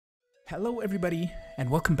Hello everybody, and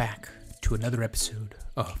welcome back to another episode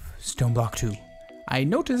of Stoneblock 2. I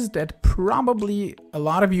noticed that probably a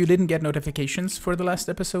lot of you didn't get notifications for the last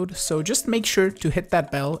episode, so just make sure to hit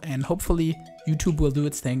that bell and hopefully YouTube will do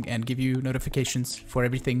its thing and give you notifications for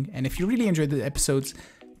everything. And if you really enjoyed the episodes,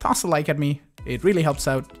 toss a like at me. It really helps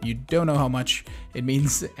out. You don't know how much it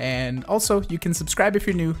means. And also, you can subscribe if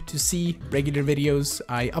you're new to see regular videos.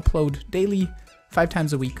 I upload daily, 5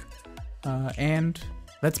 times a week. And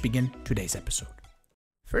let's begin today's episode.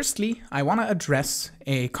 Firstly, I want to address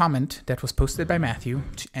a comment that was posted by Matthew,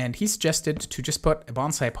 and he suggested to just put a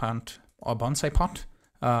bonsai pot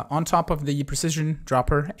on top of the precision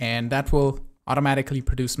dropper, and that will automatically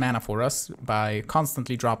produce mana for us by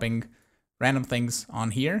constantly dropping random things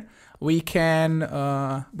on here. We're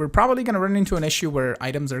probably going to run into an issue where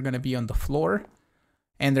items are going to be on the floor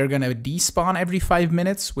and they're going to despawn every 5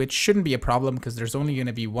 minutes, which shouldn't be a problem because there's only going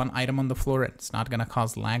to be one item on the floor. It's not going to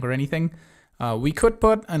cause lag or anything. We could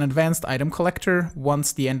put an advanced item collector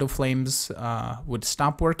once the Endo Flames would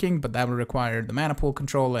stop working, but that would require the mana pool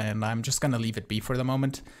control, and I'm just going to leave it be for the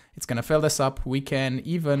moment. It's going to fill this up. We can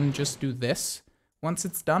even just do this. Once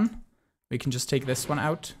it's done, we can just take this one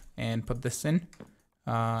out and put this in,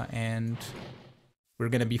 and we're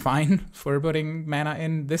going to be fine for putting mana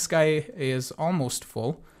in. This guy is almost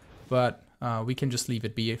full, but we can just leave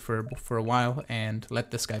it be for a while and let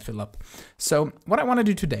this guy fill up. So what I want to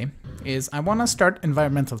do today is I want to start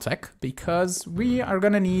environmental tech because we are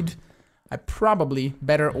going to need probably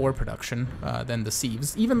better ore production than the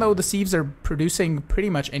sieves. Even though the sieves are producing pretty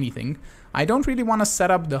much anything, I don't really want to set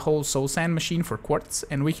up the whole soul sand machine for quartz,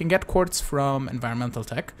 and we can get quartz from environmental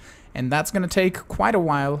tech, and that's going to take quite a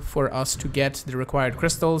while for us to get the required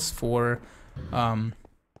crystals for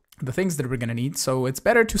the things that we're going to need. So it's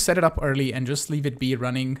better to set it up early and just leave it be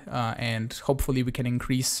running, and hopefully we can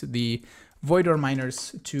increase the void ore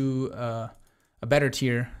miners to a better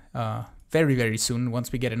tier very, very soon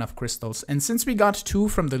once we get enough crystals. And since we got 2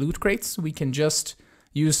 from the loot crates, we can just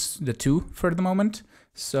use the 2 for the moment.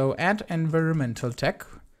 So add environmental tech,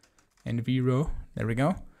 Enviro, there we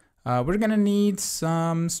go. We're gonna need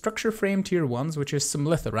some structure frame tier 1s, which is some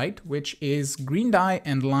litherite, which is green dye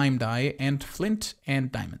and lime dye and flint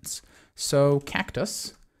and diamonds. So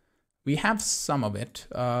cactus, we have some of it.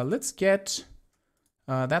 Let's get,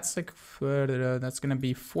 that's gonna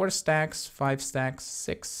be 4 stacks, 5 stacks,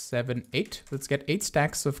 6, 7, 8. Let's get 8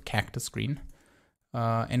 stacks of cactus green.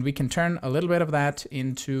 And we can turn a little bit of that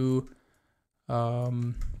into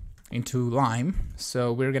lime.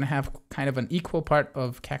 So we're gonna have kind of an equal part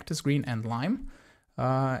of cactus green and lime.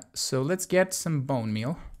 So let's get some bone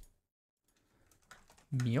meal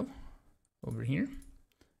over here,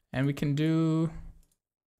 and we can do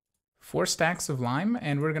 4 stacks of lime,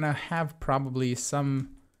 and we're gonna have probably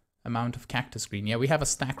some amount of cactus green. Yeah, we have a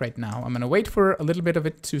stack right now. I'm gonna wait for a little bit of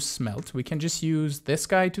it to smelt. We can just use this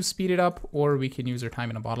guy to speed it up, or we can use our time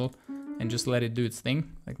in a bottle and just let it do its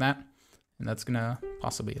thing like that. And that's gonna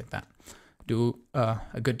possibly like that do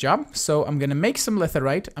a good job. So I'm gonna make some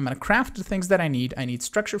litherite. I'm gonna craft the things that I need. I need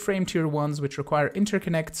structure frame tier 1s, which require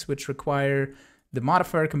interconnects, which require the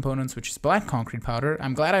modifier components, which is black concrete powder.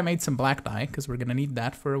 I'm glad I made some black dye because we're gonna need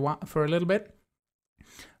that for a little bit.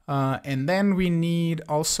 And then we need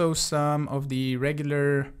also some of the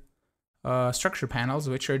regular structure panels,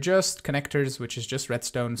 which are just connectors, which is just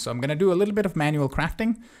redstone. So I'm gonna do a little bit of manual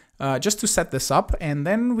crafting just to set this up, and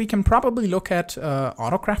then we can probably look at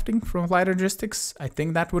autocrafting from Applied Logistics. I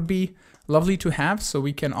think that would be lovely to have, so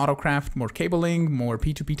we can autocraft more cabling, more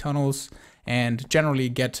P2P tunnels, and generally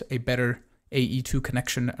get a better AE2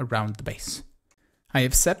 connection around the base. I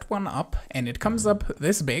have set one up and it comes up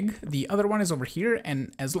this big. The other one is over here,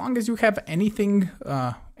 and as long as you have anything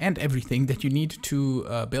and everything that you need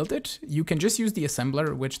to build it, you can just use the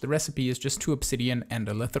assembler, which the recipe is just 2 obsidian and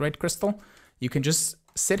a litherite crystal. You can just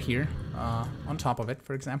sit here on top of it,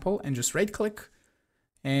 for example, and just right click,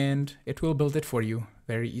 and it will build it for you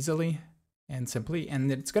very easily and simply.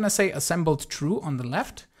 And it's gonna say assembled true on the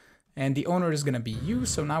left, and the owner is gonna be you.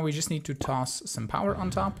 So now we just need to toss some power on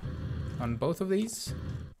top on both of these,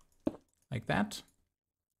 like that.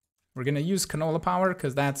 We're gonna use canola power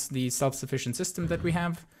because that's the self-sufficient system that we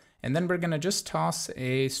have. And then we're gonna just toss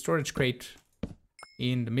a storage crate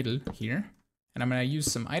in the middle here. And I'm gonna use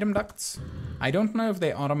some item ducts. I don't know if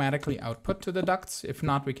they automatically output to the ducts. If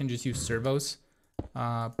not, we can just use servos,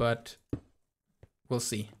 but we'll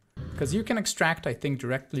see. Because you can extract, I think,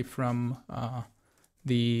 directly from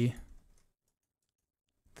the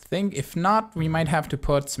thing. If not, we might have to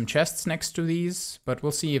put some chests next to these, but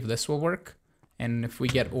we'll see if this will work. And if we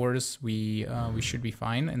get ores, we should be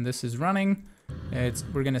fine. And this is running.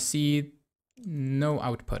 We're gonna see No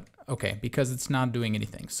output. Okay, because it's not doing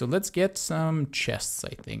anything. So let's get some chests,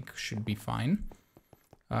 I think should be fine.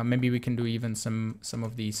 Maybe we can do even some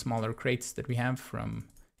of the smaller crates that we have from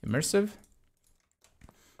Immersive.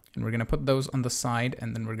 And we're gonna put those on the side,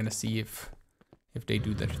 and then we're gonna see if they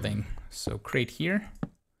do their thing. So crate here,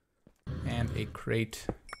 and a crate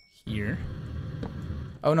here.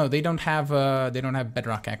 Oh no, they don't have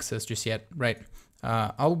bedrock access just yet, right?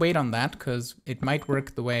 I'll wait on that because it might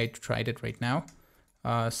work the way I tried it right now.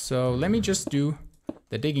 So let me just do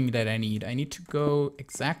the digging that I need. I need to go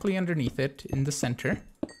exactly underneath it in the center.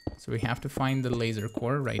 So we have to find the laser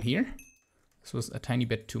core right here. This was a tiny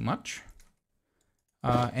bit too much.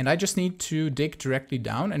 And I just need to dig directly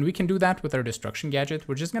down, and we can do that with our destruction gadget.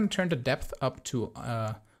 We're just gonna turn the depth up to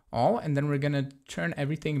all, and then we're gonna turn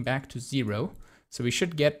everything back to 0. So we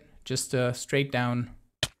should get just a straight down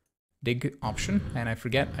dig option. And I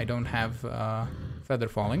forget I don't have feather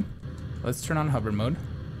falling. Let's turn on hover mode.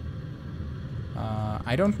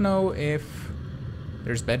 I don't know if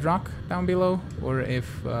there's bedrock down below or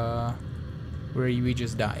if where we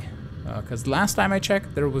just die. Because last time I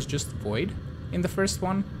checked, there was just void in the first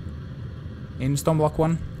one. In Stoneblock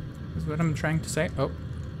 1 is what I'm trying to say. Oh,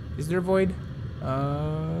 is there void?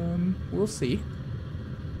 We'll see.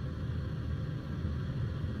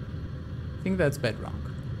 I think that's bedrock.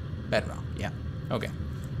 Bedrock, yeah. Okay.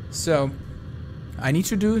 So I need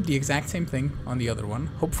to do the exact same thing on the other one.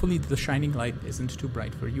 Hopefully the shining light isn't too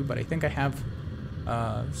bright for you, but I think I have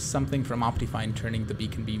something from Optifine turning the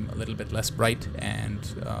beacon beam a little bit less bright and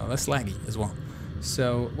less laggy as well.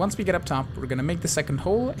 So once we get up top, we're gonna make the second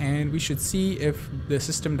hole, and we should see if the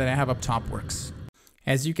system that I have up top works.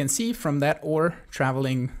 As you can see from that ore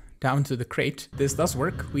traveling down to the crate, this does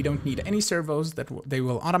work. We don't need any servos, that they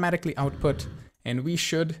will automatically output, and we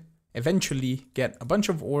should eventually get a bunch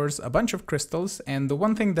of ores, a bunch of crystals, and the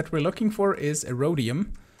one thing that we're looking for is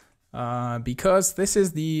Erodium, because this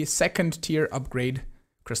is the second tier upgrade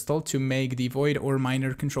crystal to make the Void Ore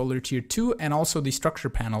Miner Controller tier 2 and also the structure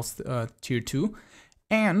panels tier 2.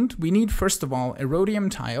 And we need, first of all,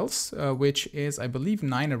 Erodium tiles, which is, I believe,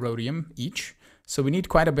 9 Erodium each. So we need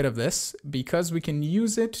quite a bit of this because we can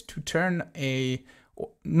use it to turn a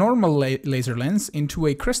normal laser lens into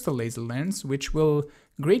a crystal laser lens, which will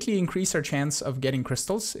greatly increase our chance of getting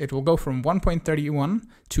crystals. It will go from 1.31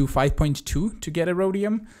 to 5.2 to get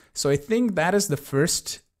Erodium. So I think that is the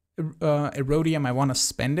first Erodium I want to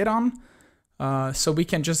spend it on. So we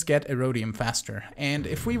can just get Erodium faster. And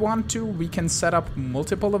if we want to, we can set up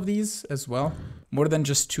multiple of these as well, more than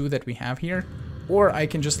just 2 that we have here. Or I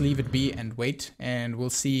can just leave it be and wait, and we'll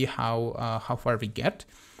see how far we get.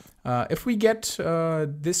 If we get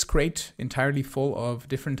this crate entirely full of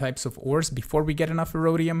different types of ores before we get enough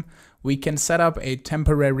Erodium, we can set up a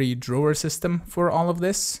temporary drawer system for all of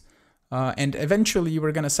this. And eventually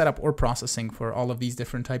we're going to set up ore processing for all of these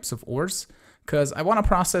different types of ores. Because I want to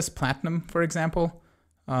process platinum, for example,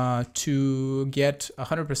 to get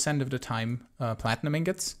 100% of the time platinum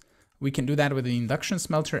ingots. We can do that with the induction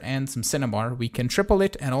smelter and some cinnabar. We can triple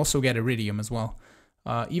it and also get iridium as well.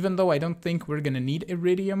 Even though I don't think we're going to need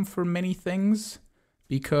iridium for many things,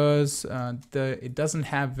 because it doesn't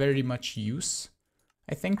have very much use.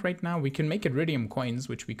 I think right now we can make iridium coins,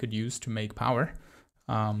 which we could use to make power.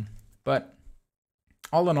 But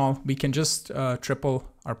all in all, we can just triple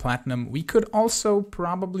our platinum. We could also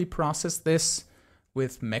probably process this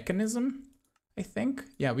with mechanism, I think.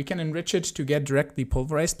 Yeah, we can enrich it to get directly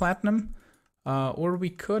pulverized platinum. Or we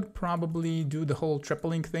could probably do the whole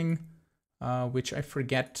tripling thing, which I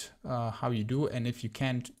forget how you do. And if you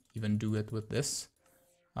can't even do it with this,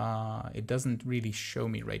 it doesn't really show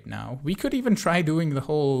me right now. We could even try doing the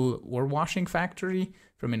whole ore washing factory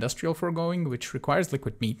from Industrial Foregoing, which requires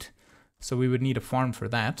liquid meat. So we would need a farm for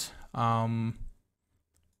that.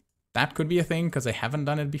 That could be a thing because I haven't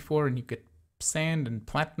done it before, and you get sand and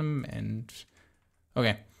platinum and...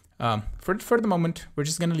 Okay, for the moment, we're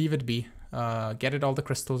just gonna leave it be. Get it all the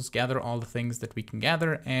crystals, gather all the things that we can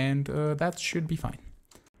gather, and that should be fine.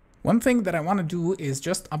 One thing that I want to do is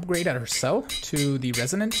just upgrade our cell to the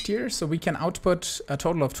resonant tier, so we can output a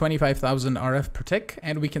total of 25,000 RF per tick,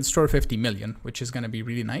 and we can store 50 million, which is going to be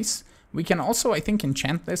really nice. We can also, I think,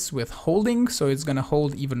 enchant this with holding, so it's going to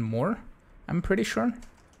hold even more, I'm pretty sure.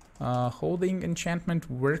 Holding enchantment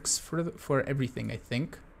works for everything, I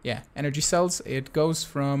think. Yeah, energy cells, it goes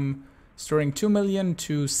from storing 2 million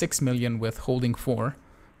to 6 million with holding 4.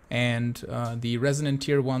 And the resonant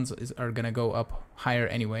tier ones are going to go up higher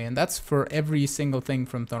anyway. And that's for every single thing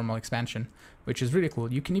from thermal expansion, which is really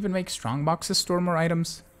cool. You can even make strong boxes store more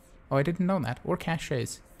items. Oh, I didn't know that. Or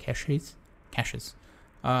caches. Caches? Caches.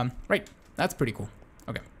 Right. That's pretty cool.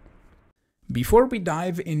 Okay. Before we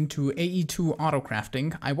dive into AE2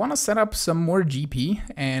 Autocrafting, I want to set up some more GP,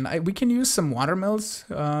 and we can use some watermills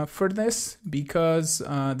for this because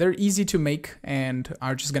they're easy to make and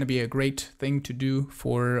are just going to be a great thing to do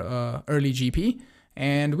for early GP.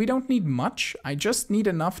 And we don't need much. I just need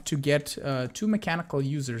enough to get 2 mechanical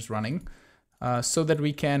users running so that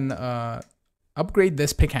we can upgrade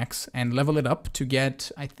this pickaxe and level it up to get,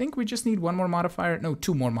 I think we just need 1 more modifier, no,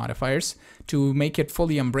 2 more modifiers to make it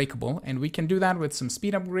fully unbreakable. And we can do that with some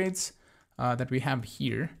speed upgrades that we have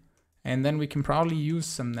here. And then we can probably use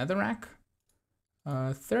some netherrack.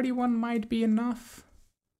 31 might be enough.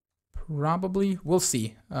 Probably, we'll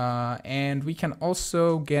see. And we can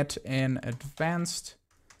also get an advanced,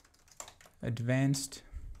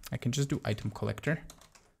 I can just do item collector.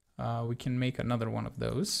 We can make another one of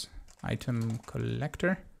those. Item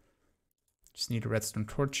collector. Just need a redstone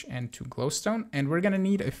torch and 2 glowstone. And we're gonna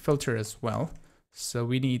need a filter as well. So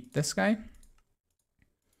we need this guy.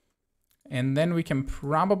 And then we can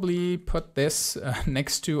probably put this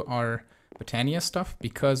next to our Botania stuff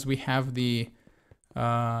because we have the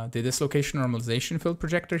dislocation normalization field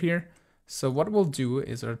projector here. So what we'll do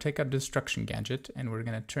is I'll take a destruction gadget and we're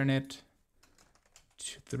gonna turn it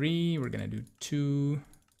to 3. We're gonna do 2,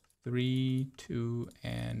 3, 2,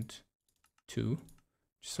 and 2.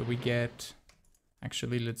 So we get,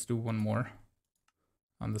 actually let's do 1 more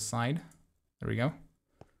on the side. There we go.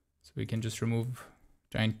 So we can just remove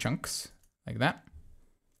giant chunks like that.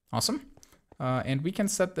 Awesome. And we can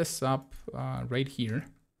set this up right here.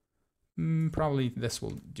 Probably this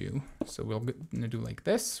will do. So we're gonna do like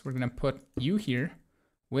this. We're gonna put you here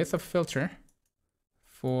with a filter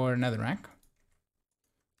for netherrack.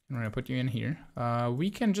 And we're gonna put you in here. We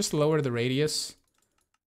can just lower the radius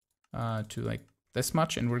to like this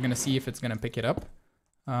much, and we're gonna see if it's gonna pick it up.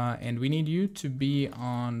 And we need you to be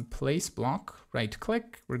on place block, right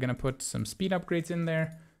click. We're gonna put some speed upgrades in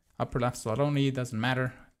there. Upper left slot only, doesn't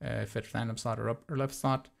matter if it's random slot or upper left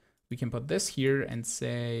slot. We can put this here and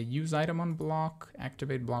say use item on block,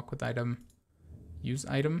 activate block with item, use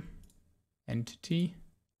item, entity.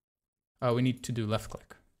 Oh, we need to do left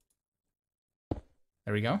click.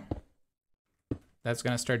 There we go. That's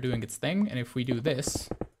gonna start doing its thing. And if we do this,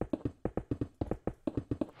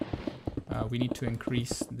 we need to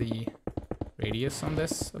increase the radius on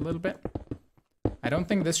this a little bit. I don't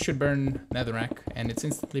think this should burn netherrack, and it's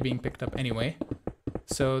instantly being picked up anyway.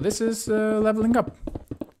 So this is leveling up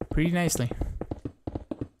pretty nicely.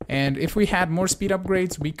 And if we had more speed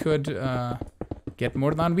upgrades, we could get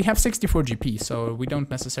more done. We have 64 GP, so we don't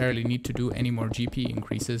necessarily need to do any more GP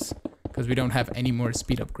increases because we don't have any more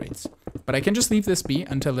speed upgrades. But I can just leave this be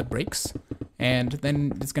until it breaks, and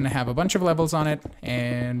then it's gonna have a bunch of levels on it,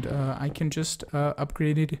 and I can just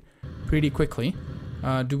upgrade it pretty quickly.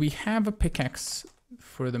 Do we have a pickaxe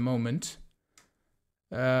for the moment?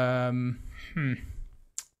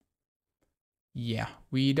 Yeah,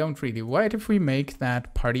 we don't really. What if we make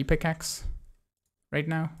that party pickaxe right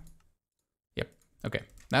now? Yep, okay.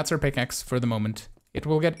 That's our pickaxe for the moment. It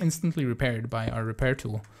will get instantly repaired by our repair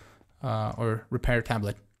tool, or repair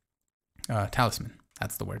tablet. Talisman,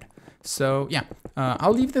 that's the word. So yeah,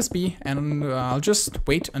 I'll leave this be, and I'll just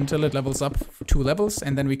wait until it levels up 2 levels,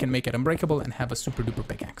 and then we can make it unbreakable and have a super duper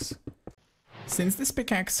pickaxe. Since this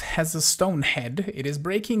pickaxe has a stone head, it is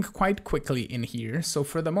breaking quite quickly in here. So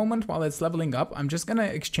for the moment, while it's leveling up, I'm just gonna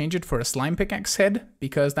exchange it for a slime pickaxe head,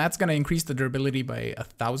 because that's gonna increase the durability by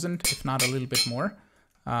 1,000, if not a little bit more.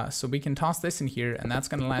 So we can toss this in here, and that's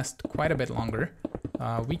gonna last quite a bit longer.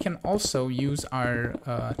 We can also use our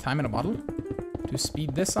time in a bottle to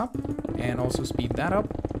speed this up and also speed that up,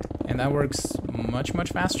 and that works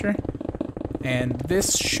much faster. And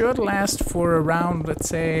this should last for around, let's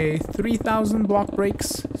say, 3,000 block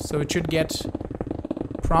breaks, so it should get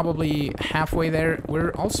probably halfway there.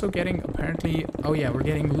 We're also getting, apparently, oh yeah, we're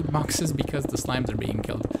getting loot boxes because the slimes are being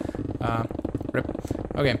killed. Rip.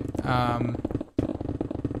 Okay,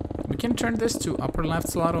 we can turn this to upper left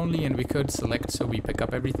slot only, and we could select so we pick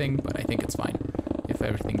up everything, but I think it's fine if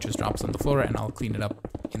everything just drops on the floor, and I'll clean it up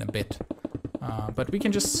in a bit. But we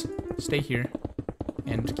can just stay here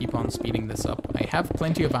and keep on speeding this up. I have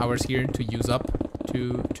plenty of hours here to use up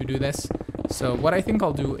to do this. So what I think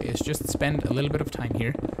I'll do is just spend a little bit of time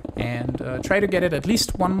here and try to get it at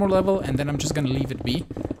least 1 more level, and then I'm just gonna leave it be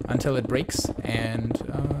until it breaks, and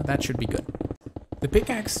that should be good. The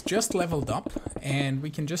pickaxe just leveled up, and we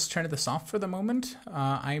can just turn this off for the moment.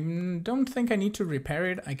 I don't think I need to repair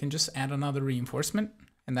it. I can just add another reinforcement,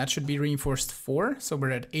 and that should be reinforced 4, so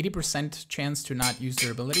we're at 80% chance to not use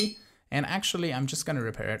durability. And actually, I'm just gonna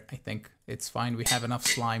repair it. I think it's fine. We have enough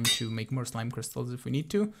slime to make more slime crystals if we need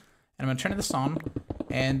to. And I'm gonna turn this on,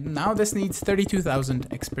 And now this needs 32,000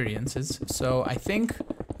 experiences. So I think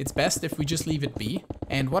it's best if we just leave it be.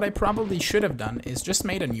 And what I probably should have done is just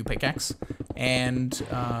made a new pickaxe and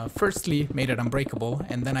firstly made it unbreakable,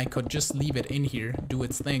 and then I could just leave it in here, do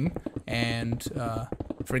its thing, and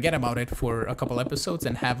forget about it for a couple episodes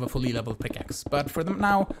and have a fully leveled pickaxe. But for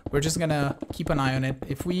now, we're just gonna keep an eye on it.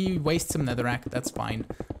 If we waste some netherrack, that's fine.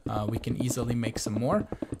 We can easily make some more.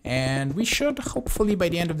 And we should hopefully by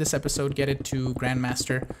the end of this episode get it to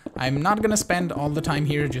Grandmaster. I'm not gonna spend all the time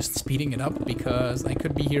here just speeding it up because I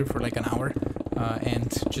could be here for like an hour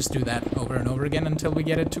and just do that over and over again until we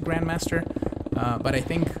get it to Grandmaster. But I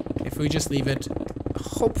think if we just leave it,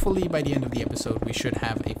 hopefully by the end of the episode we should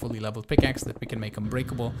have a fully leveled pickaxe that we can make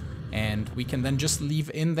unbreakable, and we can then just leave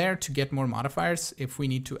in there to get more modifiers if we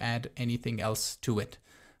need to add anything else to it.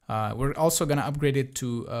 We're also going to upgrade it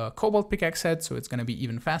to a cobalt pickaxe head, so it's going to be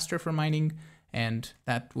even faster for mining, and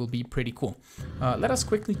that will be pretty cool. Let us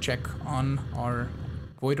quickly check on our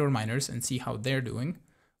void ore miners and see how they're doing.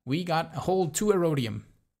 We got a whole 2 erodium.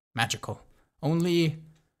 Magical. Only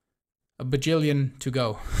a bajillion to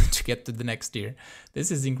go to get to the next tier.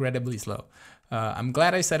 This is incredibly slow. I'm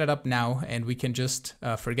glad I set it up now, and we can just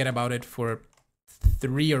forget about it for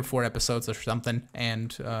 3 or 4 episodes or something,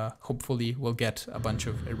 and hopefully we'll get a bunch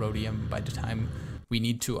of erodium by the time we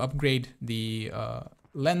need to upgrade the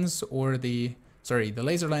lens or the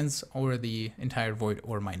laser lens or the entire void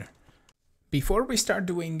ore miner. Before we start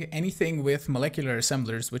doing anything with molecular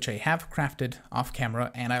assemblers, which I have crafted off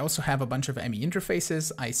camera, and I also have a bunch of ME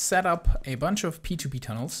interfaces, I set up a bunch of P2P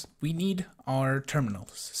tunnels. We need our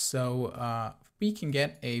terminals. So we can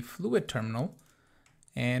get a fluid terminal,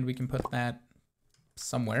 and we can put that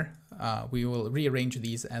somewhere. We will rearrange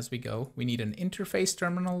these as we go. We need an interface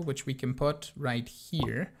terminal, which we can put right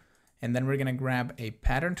here. And then we're gonna grab a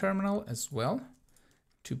pattern terminal as well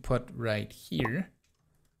to put right here.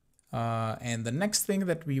 And the next thing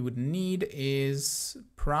that we would need is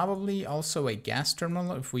probably also a gas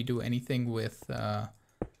terminal if we do anything with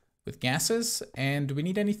gases. And do we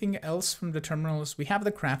need anything else from the terminals? We have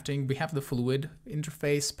the crafting, we have the fluid,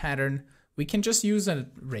 interface, pattern. We can just use a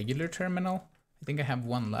regular terminal. I think I have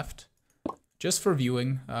one left. Just for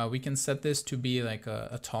viewing, we can set this to be like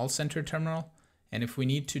a tall center terminal. And if we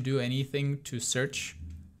need to do anything to search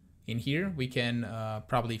in here, we can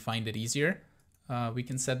probably find it easier. We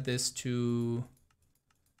can set this to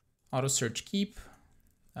auto search keep,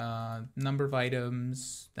 number of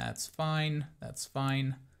items, that's fine,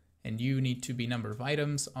 and you need to be number of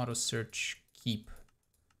items, auto search keep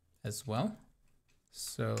as well.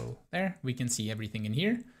 So there, we can see everything in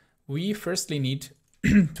here. We firstly need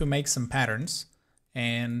to make some patterns,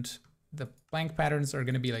 and the blank patterns are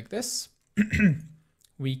going to be like this.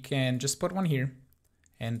 We can just put one here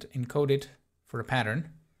and encode it for a pattern.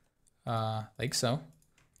 Like so,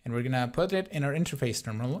 and we're gonna put it in our interface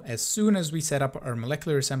terminal as soon as we set up our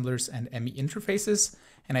molecular assemblers and ME interfaces.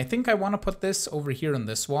 And I think I want to put this over here on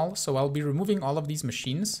this wall, so I'll be removing all of these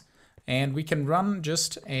machines, and we can run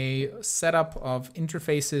just a setup of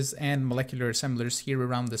interfaces and molecular assemblers here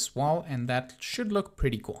around this wall, and that should look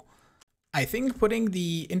pretty cool. I think putting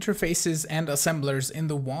the interfaces and assemblers in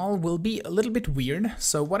the wall will be a little bit weird.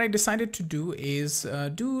 So what I decided to do is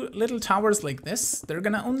do little towers like this. They're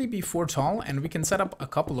gonna only be 4 tall, and we can set up a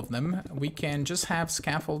couple of them. We can just have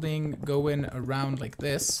scaffolding going around like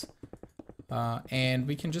this. And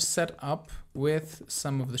we can just set up with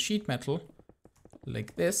some of the sheet metal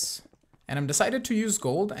like this. And I'm decided to use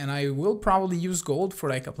gold, and I will probably use gold for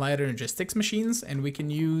like applied energistics machines, and we can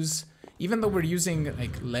use, even though we're using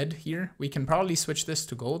like lead here, we can probably switch this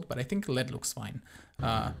to gold, but I think lead looks fine.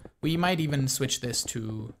 We might even switch this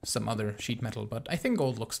to some other sheet metal, but I think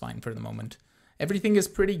gold looks fine for the moment. Everything is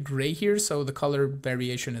pretty gray here, so the color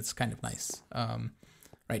variation is kind of nice.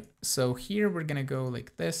 Right, so here we're gonna go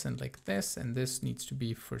like this, and this needs to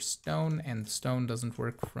be for stone, and stone doesn't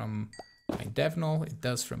work from my dev null, it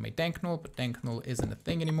does from my dank null, but dank null isn't a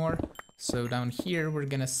thing anymore. So down here, we're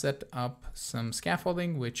gonna set up some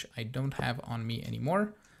scaffolding, which I don't have on me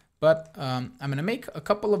anymore. But I'm gonna make a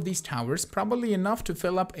couple of these towers, probably enough to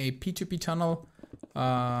fill up a P2P tunnel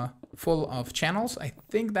full of channels. I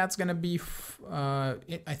think that's gonna be,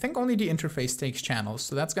 I think only the interface takes channels.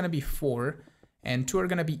 So that's gonna be 4, and 2 are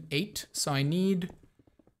gonna be 8. So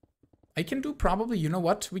I can do probably, you know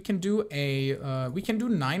what? We can do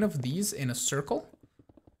 9 of these in a circle.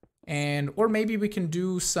 Or maybe we can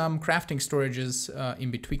do some crafting storages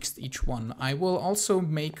in betwixt each one. I will also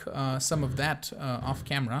make some of that off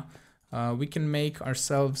camera. We can make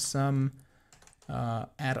ourselves some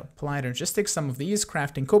add applied energistics, some of these,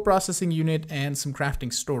 crafting co-processing unit, and some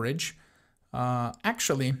crafting storage.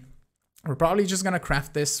 Actually, we're probably just gonna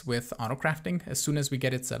craft this with Autocrafting as soon as we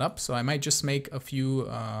get it set up. So I might just make a few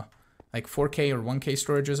like 4K or 1K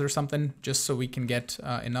storages or something, just so we can get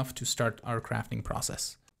enough to start our crafting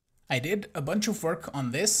process. I did a bunch of work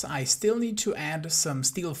on this. I still need to add some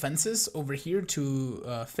steel fences over here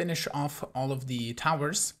to finish off all of the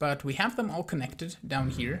towers, but we have them all connected down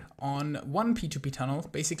here on one P2P tunnel.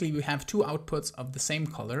 Basically, we have two outputs of the same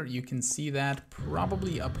color. You can see that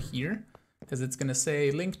probably up here, because it's gonna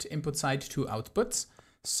say linked input side to outputs.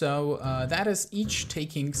 So that is each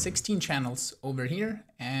taking 16 channels over here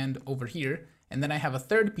and over here. And then I have a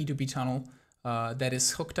third P2P tunnel that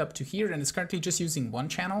is hooked up to here, and it's currently just using one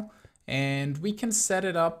channel. And we can set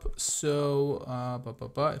it up so,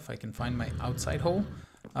 if I can find my outside hole,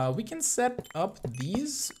 we can set up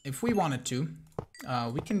these if we wanted to.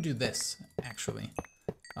 We can do this actually.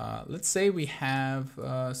 Let's say we have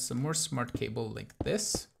some more smart cable like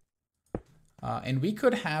this. And we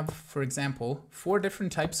could have, for example, 4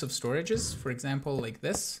 different types of storages, for example, like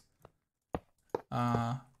this.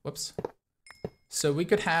 Whoops. So we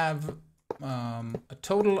could have a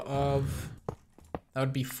total of, that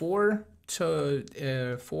would be 4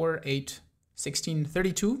 to 4, 8, 16,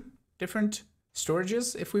 32 different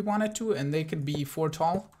storages if we wanted to, and they could be 4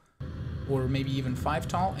 tall or maybe even 5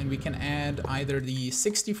 tall, and we can add either the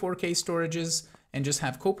 64K storages and just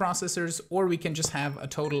have coprocessors, or we can just have a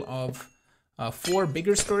total of 4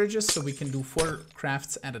 bigger storages, so we can do 4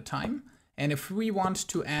 crafts at a time. And if we want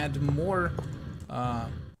to add more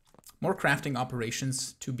crafting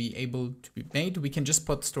operations to be able to be made, we can just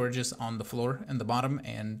put storages on the floor and the bottom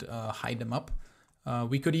and hide them up.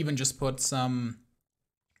 We could even just put some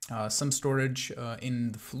storage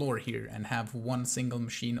in the floor here and have one single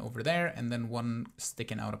machine over there and then one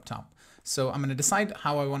sticking out up top. So I'm gonna decide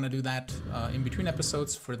how I wanna do that in between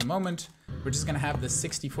episodes. For the moment, we're just gonna have the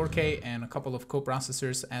 64K and a couple of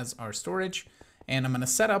coprocessors as our storage. And I'm gonna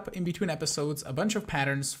set up in between episodes a bunch of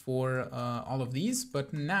patterns for all of these.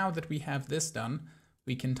 But now that we have this done,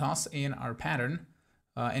 we can toss in our pattern.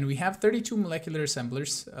 And we have 32 molecular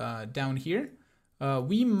assemblers down here.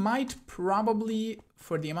 We might probably,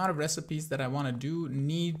 for the amount of recipes that I wanna do,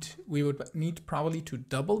 we would need probably to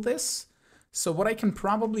double this. So what I can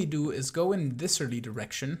probably do is go in this early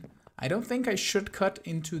direction. I don't think I should cut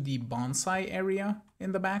into the bonsai area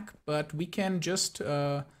in the back, but we can just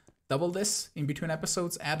double this in between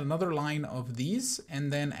episodes, add another line of these,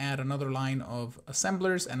 and then add another line of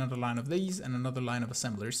assemblers, another line of these, and another line of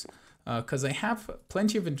assemblers. Because I have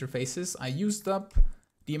plenty of interfaces. I used up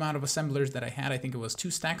the amount of assemblers that I had. I think it was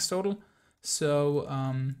 2 stacks total. So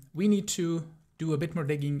we need to do a bit more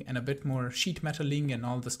digging and a bit more sheet metaling and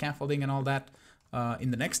all the scaffolding and all that in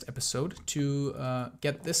the next episode to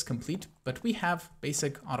get this complete. But we have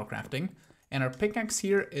basic autocrafting, and our pickaxe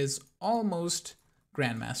here is almost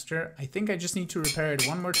Grandmaster. I think I just need to repair it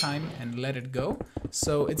one more time and let it go.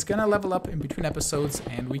 So it's gonna level up in between episodes,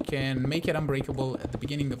 and we can make it unbreakable at the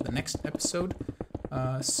beginning of the next episode.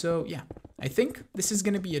 So yeah, I think this is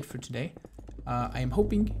gonna be it for today. I am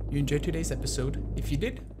hoping you enjoyed today's episode. If you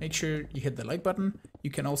did, make sure you hit the like button.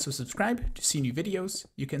 You can also subscribe to see new videos.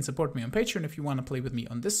 You can support me on Patreon if you want to play with me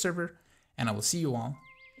on this server. And I will see you all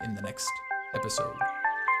in the next episode.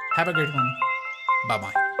 Have a great one.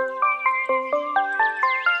 Bye-bye.